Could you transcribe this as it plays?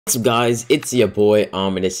What's up, guys, it's your boy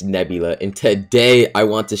Ominous Nebula, and today I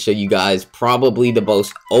want to show you guys probably the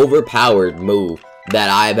most overpowered move that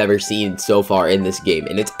I've ever seen so far in this game,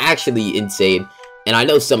 and it's actually insane. And I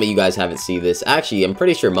know some of you guys haven't seen this. Actually, I'm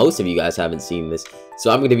pretty sure most of you guys haven't seen this,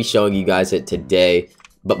 so I'm going to be showing you guys it today.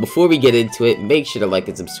 But before we get into it, make sure to like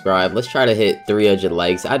and subscribe. Let's try to hit 300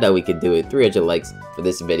 likes. I know we can do it. 300 likes for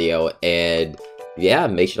this video, and yeah,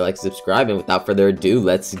 make sure to like and subscribe. And without further ado,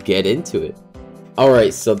 let's get into it.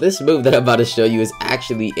 Alright, so this move that I'm about to show you is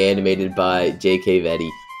actually animated by Xinfinitynoobz,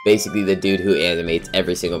 basically the dude who animates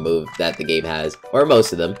every single move that the game has, or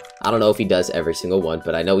most of them. I don't know if he does every single one,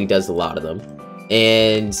 but I know he does a lot of them.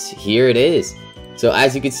 And here it is. So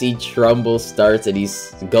as you can see, Trumbull starts and he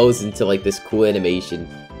goes into like this cool animation,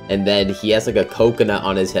 and then he has like a coconut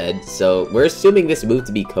on his head. So we're assuming this move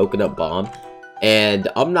to be Coconut Bomb, and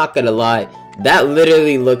I'm not gonna lie, that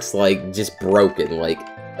literally looks like just broken, like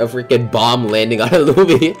a freaking bomb landing on a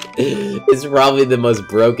Loomian. It's probably the most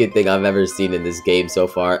broken thing I've ever seen in this game so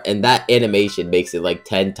far, and that animation makes it like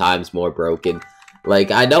 10 times more broken. Like,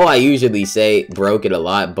 I know I usually say broken a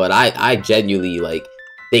lot, but I genuinely like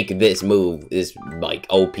think this move is like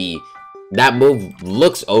OP. That move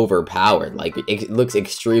looks overpowered, like it looks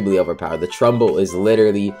extremely overpowered. The Trumbull is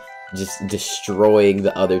literally just destroying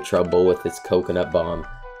the other Trumbull with its coconut bomb,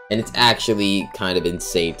 and it's actually kind of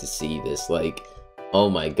insane to see this. Like, oh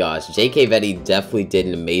my gosh, Xinfinitynoobz definitely did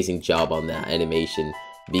an amazing job on that animation,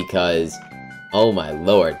 because, oh my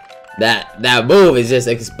lord, that move is just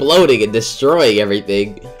exploding and destroying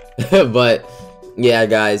everything. But yeah,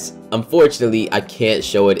 guys, unfortunately I can't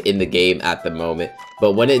show it in the game at the moment,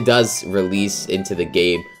 but when it does release into the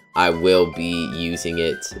game, I will be using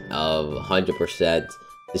it 100%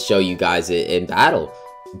 to show you guys it in battle.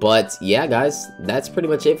 But yeah, guys, that's pretty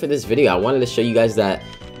much it for this video. I wanted to show you guys that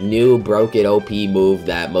new broken OP move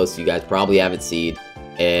that most of you guys probably haven't seen.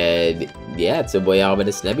 And yeah, it's your boy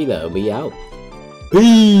Ominous Nebula, and we out.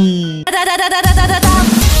 Peace!